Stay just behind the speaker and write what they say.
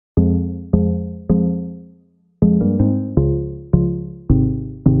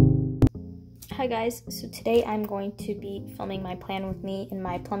Hi guys, so today I'm going to be filming my plan with me in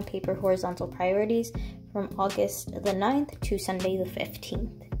my Plum paper horizontal priorities from August the 9th to Sunday the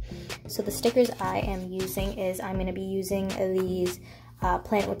 15th. So the stickers I am using is I'm going to be using these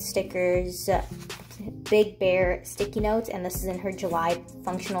Planet with Stickers Big Bear sticky notes, and this is in her July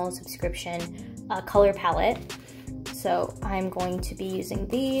functional subscription color palette. So I'm going to be using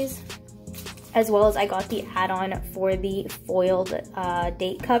these, as well as I got the add-on for the foiled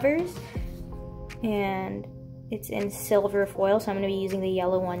date covers, and it's in silver foil, so I'm going to be using the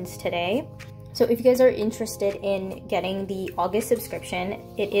yellow ones today. So if you guys are interested in getting the August subscription,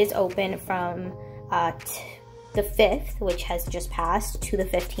 it is open from the 5th, which has just passed, to the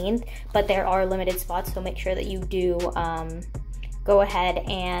 15th, but there are limited spots, so make sure that you do go ahead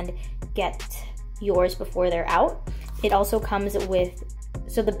and get yours before they're out. It also comes with,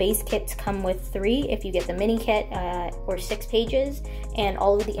 so the base kits come with 3 if you get the mini kit, or 6 pages, and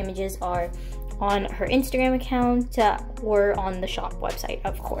all of the images are on her Instagram account or on the shop website,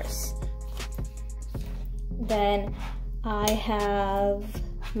 of course. Then I have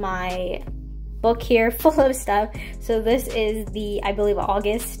my book here full of stuff. So this is the, I believe,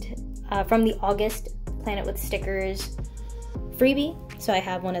 August, from the August Planet with Stickers freebie. So I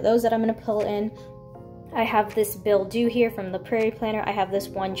have one of those that I'm gonna pull in. I have this bill due here from the Prairie Planner. I have this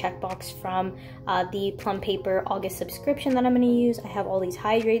one checkbox from the Plum Paper August subscription that I'm going to use. I have all these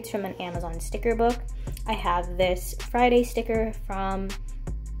hydrates from an Amazon sticker book. I have this Friday sticker from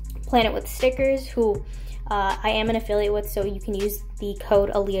Planet with Stickers, who I am an affiliate with, so you can use the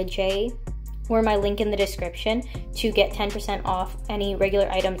code AleaJ or my link in the description to get 10% off any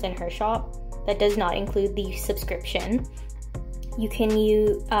regular items in her shop. That does not include the subscription. You can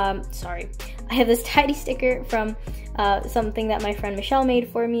use, I have this tidy sticker from something that my friend Michelle made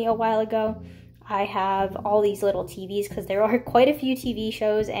for me a while ago. I have all these little TVs because there are quite a few TV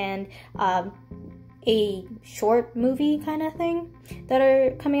shows and a short movie kind of thing that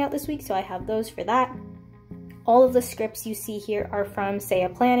are coming out this week, so I have those for that. All of the scripts you see here are from Saia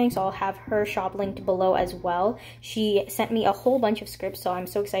Planning, so I'll have her shop linked below as well. She sent me a whole bunch of scripts, so I'm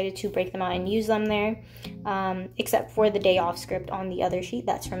so excited to break them out and use them there. Except for the day off script on the other sheet,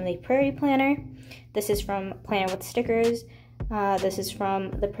 that's from the Prairie Planner. This is from Planet with Stickers. This is from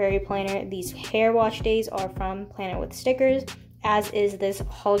the Prairie Planner. These hair wash days are from Planet with Stickers, as is this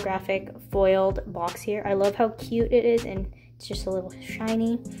holographic foiled box here. I love how cute it is, and it's just a little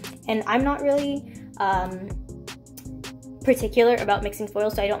shiny. And I'm not really particular about mixing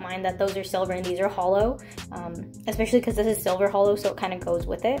foils, so I don't mind that those are silver and these are hollow, especially because this is silver hollow, so it kind of goes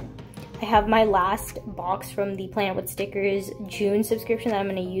with it. I have my last box from the Planet with Stickers June subscription that I'm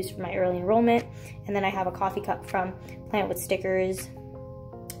going to use for my early enrollment, and then I have a coffee cup from Planet with Stickers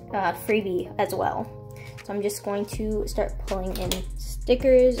freebie as well. So I'm just going to start pulling in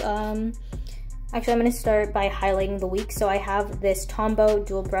stickers. Actually, I'm going to start by highlighting the week. So I have this Tombow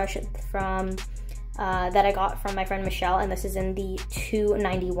dual brush from that I got from my friend Michelle, and this is in the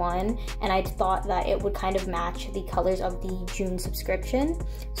 291, and I thought that it would kind of match the colors of the June subscription.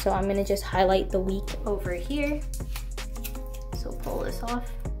 So I'm going to just highlight the week over here. So pull this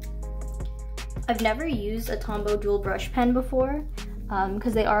off. I've never used a Tombow dual brush pen before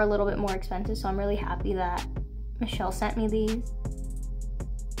because they are a little bit more expensive, so I'm really happy that Michelle sent me these.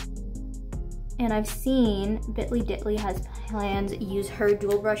 And I've seen BitleyDitleyHASPLANS use her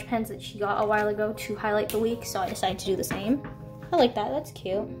dual brush pens that she got a while ago to highlight the week, so I decided to do the same. I like that, that's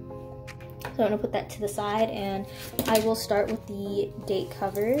cute. So I'm gonna put that to the side, and I will start with the date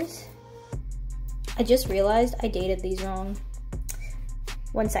covers. I just realized I dated these wrong.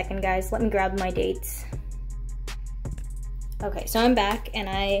 1 second, guys, let me grab my dates. Okay, so I'm back, and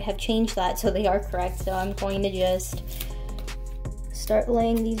I have changed that so they are correct, so I'm going to just start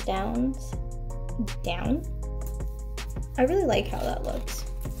laying these down. I really like how that looks.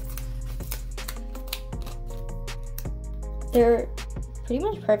 They're pretty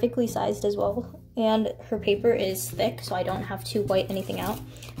much perfectly sized as well, and her paper is thick, so I don't have to white anything out.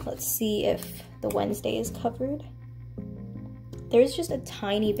 Let's see if the Wednesday is covered. There's just a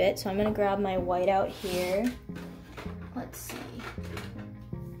tiny bit, so I'm gonna grab my white out here. Let's see.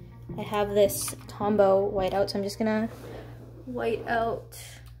 I have this Tombow white out, so I'm just gonna white out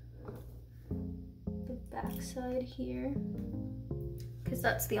back side here because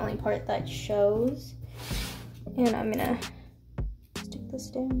that's the only part that shows, and I'm gonna stick this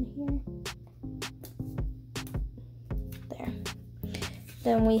down here. There.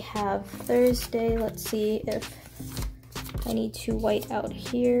 Then we have Thursday. Let's see if I need to white out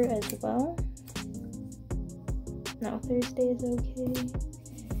here as well. No, Thursday is okay.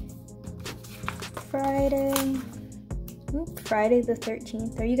 Friday. Friday the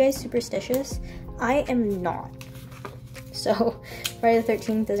 13th. Are you guys superstitious? I am not. So Friday the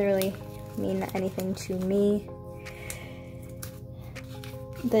 13th doesn't really mean anything to me.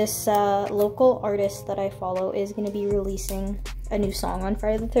 This local artist that I follow is going to be releasing a new song on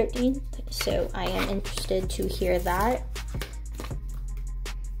Friday the 13th, so I am interested to hear that.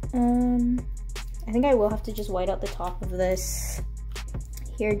 I think I will have to just white out the top of this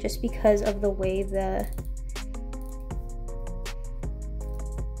here just because of the way the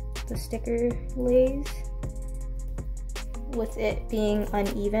sticker lays, with it being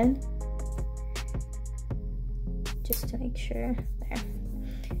uneven, just to make sure. There.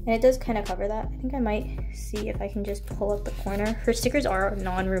 And it does kind of cover that. I think I might see if I can just pull up the corner. Her stickers are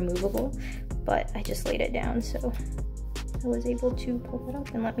non-removable, but I just laid it down, so I was able to pull it up.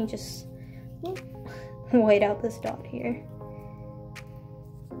 And let me just white out this dot here.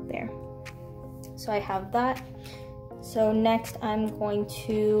 There. So I have that. So next I'm going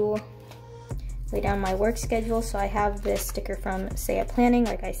to lay down my work schedule. So I have this sticker from Saia Planning,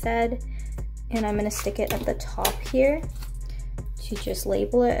 like I said, and I'm gonna stick it at the top here to just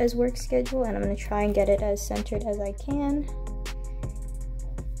label it as work schedule, and I'm gonna try and get it as centered as I can.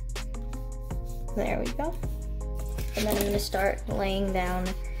 There we go. And then I'm gonna start laying down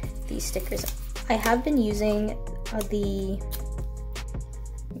these stickers. I have been using let me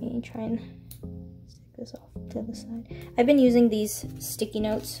try and stick this off to the side. I've been using these sticky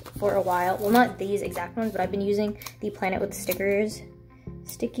notes for a while. Well, not these exact ones, but I've been using the Planet with Stickers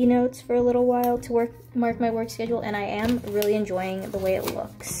sticky notes for a little while to mark my work schedule, and I am really enjoying the way it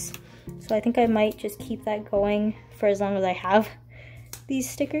looks. So I think I might just keep that going for as long as I have these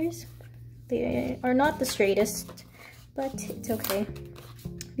stickers. They are not the straightest, but it's okay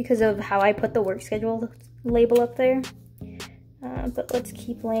because of how I put the work schedule label up there. But let's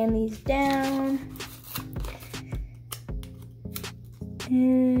keep laying these down.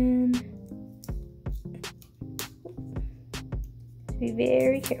 And be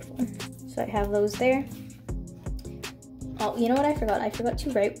very careful. So I have those there. Oh, you know what I forgot? I forgot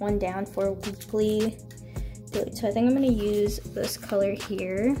to write one down for weekly daily. So I think I'm gonna use this color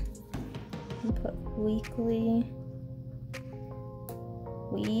here and put weekly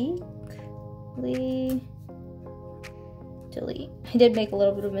delete. I did make a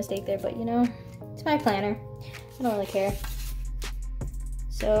little bit of a mistake there, but you know, it's my planner. I don't really care.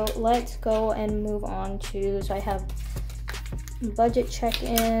 So let's go and move on to, so I have budget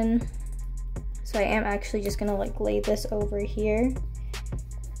check-in. So I am actually just gonna like lay this over here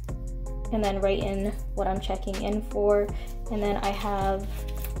and then write in what I'm checking in for. And then I have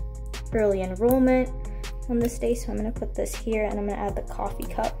early enrollment on this day, so I'm gonna put this here and I'm gonna add the coffee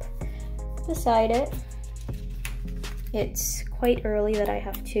cup beside it. It's quite early that I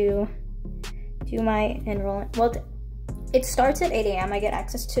have to do my enrollment. Well, it starts at 8 a.m. I get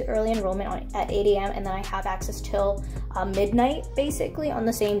access to early enrollment at 8 a.m. and then I have access till midnight basically on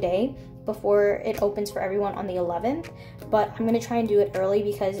the same day before it opens for everyone on the 11th. But I'm gonna try and do it early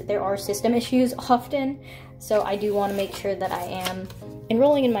because there are system issues often. So I do wanna make sure that I am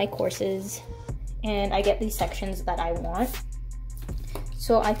enrolling in my courses and I get these sections that I want.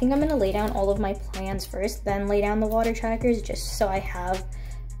 So I think I'm gonna lay down all of my plans first, then lay down the water trackers just so I have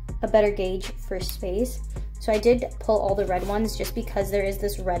a better gauge for space. So I did pull all the red ones just because there is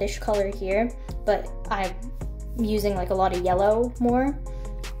this reddish color here, but I'm using like a lot of yellow more.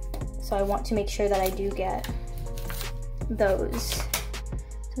 So I want to make sure that I do get those. So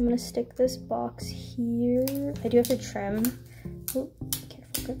I'm gonna stick this box here. I do have to trim. Oh,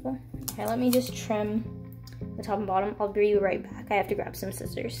 careful, careful. Okay, let me just trim the top and bottom. I'll be right back. I have to grab some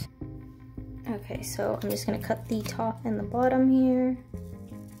scissors. Okay, so I'm just gonna cut the top and the bottom here.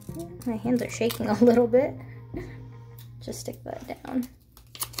 My hands are shaking a little bit. Just stick that down.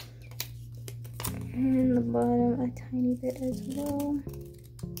 And the bottom a tiny bit as well.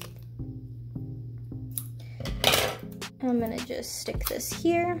 I'm gonna just stick this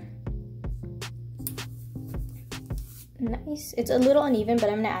here. Nice. It's a little uneven, but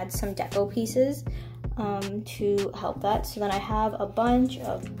I'm gonna add some deco pieces to help that. So then I have a bunch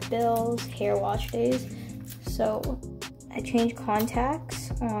of bills, hair wash days. So I changed contacts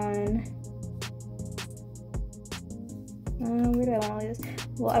on, where do I want to lay this?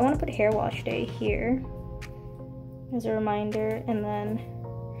 Well, I want to put hair wash day here as a reminder, and then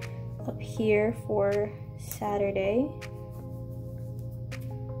up here for Saturday.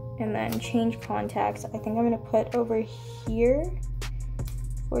 And then change contacts. I think I'm gonna put over here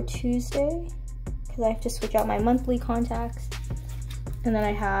for Tuesday because I have to switch out my monthly contacts. And then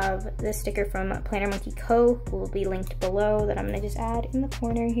I have this sticker from Planner Monkey Co. who will be linked below that I'm gonna just add in the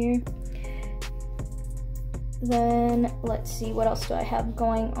corner here. Then let's see, what else do I have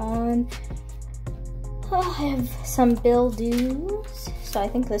going on? Oh, I have some bill dues. So I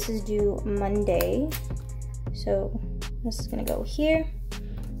think this is due Monday. So this is gonna go here.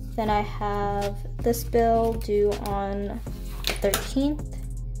 Then I have this bill due on the 13th.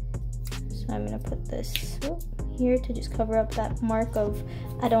 So I'm gonna put this here to just cover up that mark of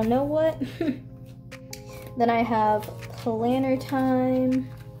I don't know what. Then I have planner time.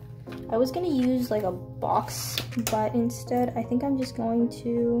 I was gonna use like a box, but instead I think I'm just going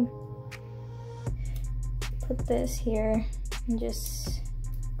to put this here and just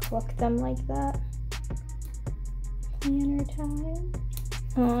collect them like that. Planner time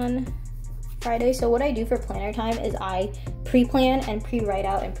on Friday. So what I do for planner time is I pre-plan and pre-write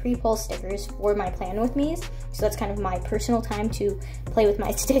out and pre-pull stickers for my plan with me's. So that's kind of my personal time to play with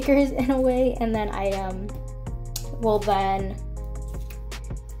my stickers in a way, and then I will then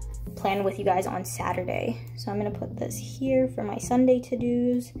plan with you guys on Saturday. So I'm gonna put this here for my Sunday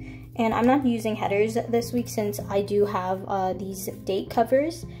to-dos, and I'm not using headers this week since I do have these date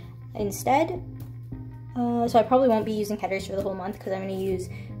covers instead. So I probably won't be using headers for the whole month because I'm gonna use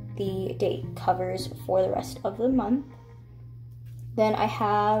the date covers for the rest of the month. Then I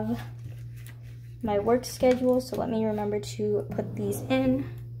have my work schedule, so let me remember to put these in.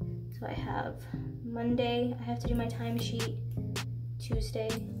 So I have Monday, I have to do my timesheet. Tuesday,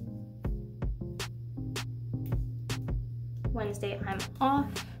 Wednesday I'm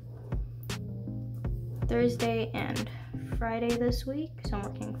off. Thursday and Friday this week, so I'm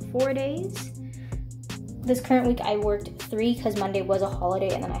working 4 days. This current week I worked 3 because Monday was a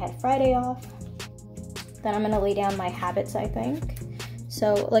holiday and then I had Friday off. Then I'm gonna lay down my habits, I think.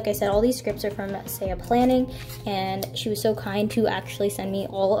 So like I said, all these scripts are from Saia Planning, and she was so kind to actually send me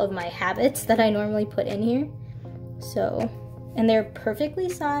all of my habits that I normally put in here. So, and they're perfectly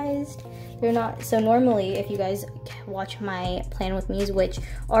sized. They're not, so normally if you guys watch my Plan With Me's, which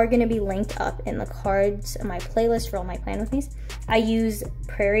are gonna be linked up in the cards, my playlist for all my Plan With Me's, I use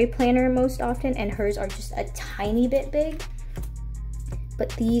Prairie Planner most often, and hers are just a tiny bit big, but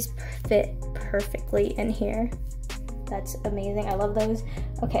these fit perfectly in here. That's amazing, I love those.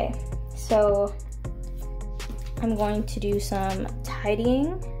 Okay, so I'm going to do some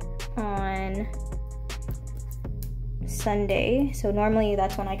tidying on Sunday. So normally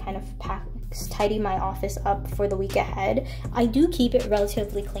that's when I kind of tidy my office up for the week ahead. I do keep it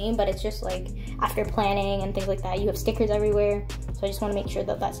relatively clean, but it's just like after planning and things like that, you have stickers everywhere. So I just want to make sure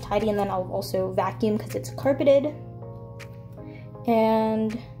that that's tidy, and then I'll also vacuum because it's carpeted.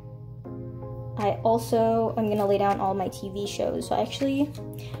 And I also am gonna lay down all my TV shows. So I actually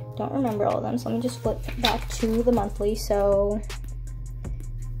don't remember all of them. So let me just flip back to the monthly. So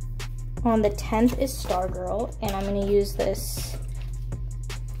on the 10th is Stargirl, and I'm gonna use this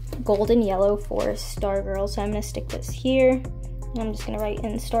golden yellow for Stargirl. So I'm gonna stick this here, and I'm just gonna write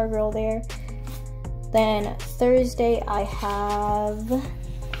in Stargirl there. Then Thursday I have,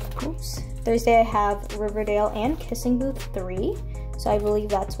 Thursday I have Riverdale and Kissing Booth 3. So I believe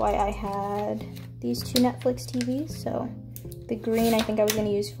that's why I had these 2 Netflix TVs. So the green I think I was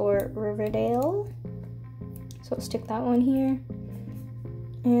gonna use for Riverdale. So I'll stick that one here.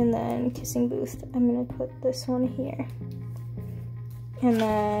 And then Kissing Booth, I'm gonna put this one here. And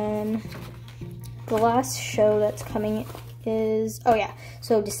then the last show that's coming is, oh yeah,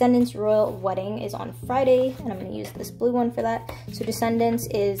 so Descendants Royal Wedding is on Friday, and I'm gonna use this blue one for that. So Descendants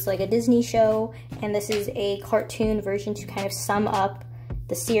is like a Disney show, and this is a cartoon version to kind of sum up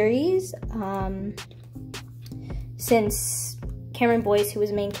the series. Since Cameron Boyce, who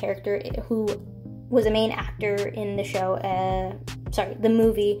was a main character, who was a main actor in the show, the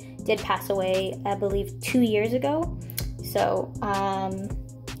movie, did pass away, I believe 2 years ago. So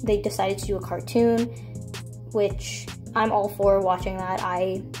they decided to do a cartoon, which I'm all for watching that.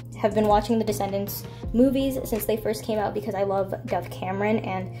 I have been watching the Descendants movies since they first came out because I love Dove Cameron,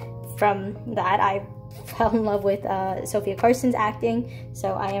 and from that I fell in love with Sophia Carson's acting, so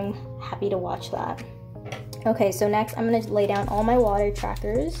I am happy to watch that. Okay, so next I'm gonna lay down all my water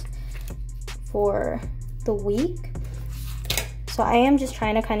trackers for the week. So I am just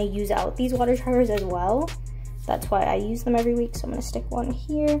trying to kind of use out these water trackers as well. That's why I use them every week. So I'm gonna stick one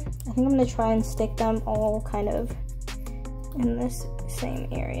here. I think I'm gonna try and stick them all kind of in this same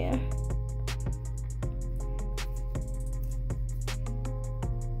area.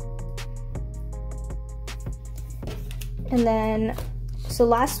 And then, so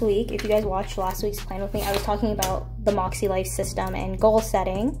last week, if you guys watched last week's Plan With Me, I was talking about the Moxie Life system and goal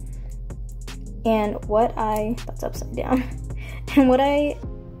setting. And that's upside down. And what I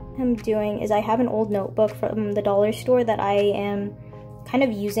am doing is I have an old notebook from the dollar store that I am kind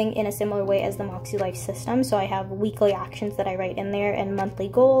of using in a similar way as the Moxie Life system. So I have weekly actions that I write in there and monthly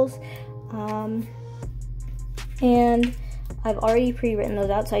goals. And I've already pre-written those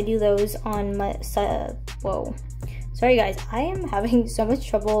out, so I do those on my, whoa. Sorry guys, I am having so much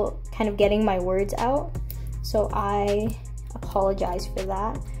trouble kind of getting my words out, so I apologize for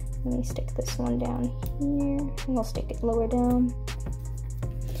that. Let me stick this one down here, and I'll stick it lower down.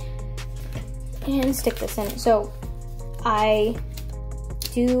 And stick this in. So I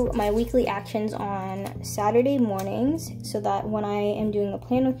do my weekly actions on Saturday mornings so that when I am doing a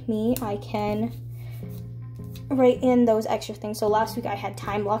plan with me, I can write in those extra things. So last week I had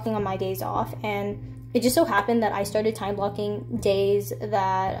time blocking on my days off, and it just so happened that I started time blocking days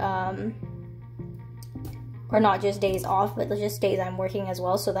that are not just days off, but just days I'm working as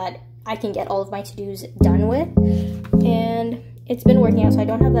well, so that I can get all of my to-dos done with. And it's been working out, so I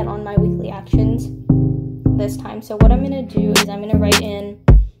don't have that on my weekly actions this time. So what I'm gonna do is I'm gonna write in,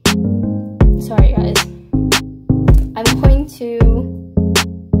 sorry guys, I'm going to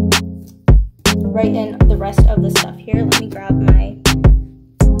write in the rest of the stuff here. Let me grab my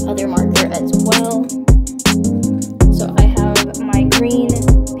other marker as well. So I have my green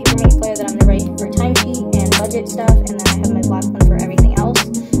paper flyer that I'm gonna write for timesheet and budget stuff, and then I have my black one for everything else.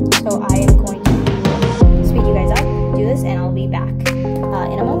 So I am going to speed you guys up, do this, and I'll be back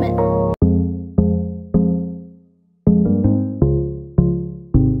in a moment.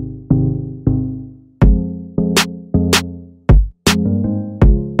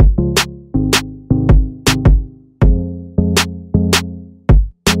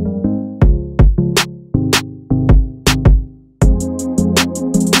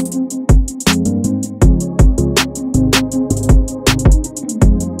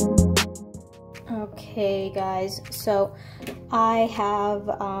 Okay guys, so I have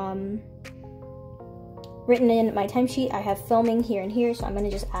written in my timesheet. I have filming here and here, so I'm going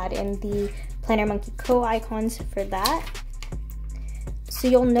to just add in the Planner Monkey Co icons for that. So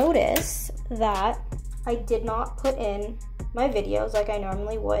you'll notice that I did not put in my videos like I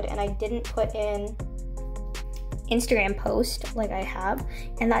normally would, and I didn't put in Instagram post like I have,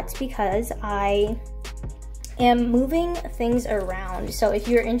 and that's because I am moving things around. So if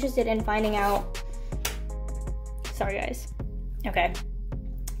you're interested in finding out, sorry guys, okay,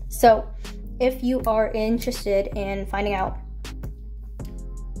 so if you are interested in finding out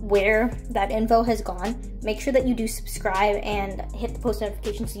where that info has gone, make sure that you do subscribe and hit the post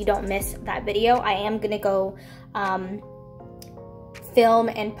notification so you don't miss that video. I am gonna go film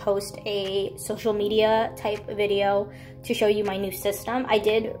and post a social media type video to show you my new system. I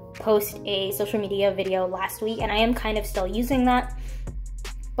did post a social media video last week, and I am kind of still using that,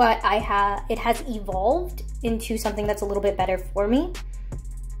 but it has evolved into something that's a little bit better for me,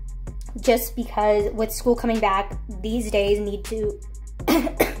 just because with school coming back these days need to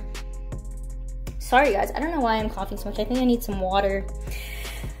sorry guys, I don't know why I'm coughing so much. I think I need some water.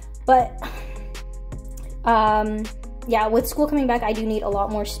 But yeah, with school coming back, I do need a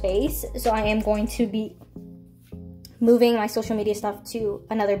lot more space, so I am going to be moving my social media stuff to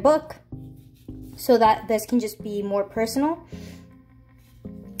another book so that this can just be more personal.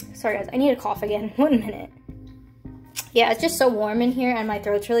 Sorry guys, I need to cough again. 1 minute. Yeah, it's just so warm in here and my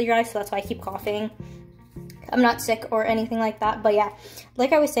throat's really dry, so that's why I keep coughing. I'm not sick or anything like that, but yeah,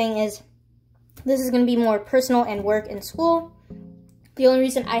 like I was saying, is this is going to be more personal and work and school. The only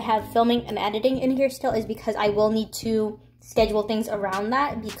reason I have filming and editing in here still is because I will need to schedule things around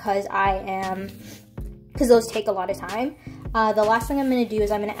that, because those take a lot of time. The last thing I'm going to do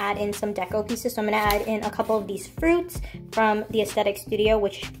is I'm going to add in some deco pieces. So I'm going to add in a couple of these fruits from the Aesthetic Studio,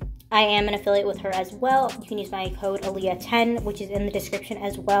 which I am an affiliate with her as well. You can use my code Aaliyah10, which is in the description,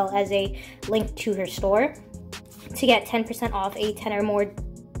 as well as a link to her store to get 10% off a 10 or more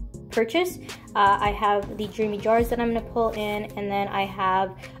purchase. I have the dreamy jars that I'm going to pull in, and then I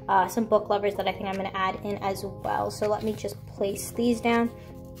have some book lovers that I think I'm going to add in as well. So let me just place these down.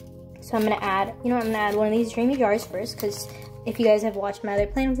 So I'm going to add, I'm going to add one of these dreamy jars first, because if you guys have watched my other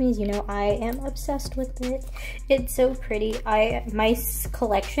plan with me, you know I am obsessed with it. It's so pretty. My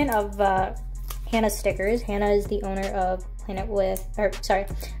collection of Hannah stickers. Hannah is the owner of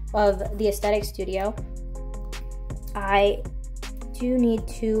of the Aesthetic Studio. I do need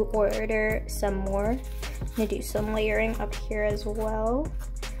to order some more. I'm gonna do some layering up here as well.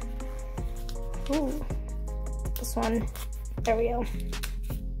 Ooh, this one, there we go.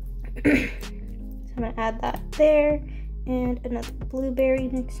 So I'm gonna add that there, and another blueberry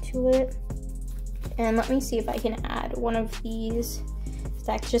next to it. And let me see if I can add one of these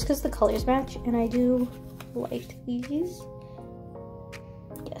stacks, just because the colors match, and I do like these.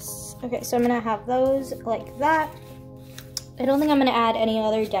 Yes, okay, so I'm gonna have those like that. I don't think I'm gonna add any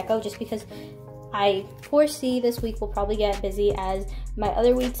other deco just because I foresee this week will probably get busy as my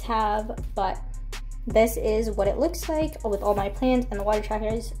other weeks have, but this is what it looks like with all my plans and the water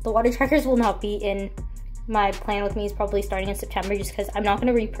trackers. The water trackers will not be in my plan with me, is probably starting in September just because I'm not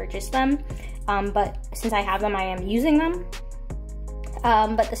gonna repurchase them. But since I have them, I am using them.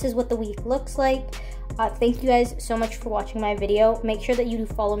 But this is what the week looks like. Thank you guys so much for watching my video. Make sure that you do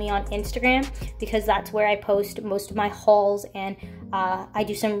follow me on Instagram because that's where I post most of my hauls, and I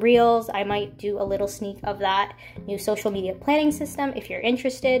do some reels. I might do a little sneak of that new social media planning system if you're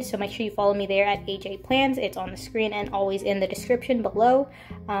interested. So make sure you follow me there at AJ Plans. It's on the screen and always in the description below.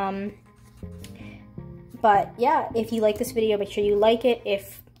 But yeah, if you like this video, make sure you like it.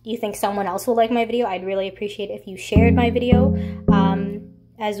 If you think someone else will like my video, I'd really appreciate it if you shared my video,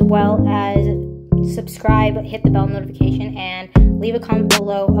 as well as subscribe, hit the bell notification, and leave a comment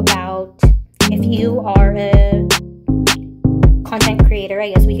below about if you are a content creator,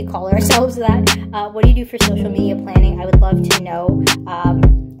 I guess we could call ourselves that. What do you do for social media planning? I would love to know,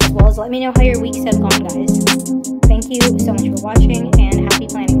 as well as let me know how your weeks have gone, guys. Thank you so much for watching.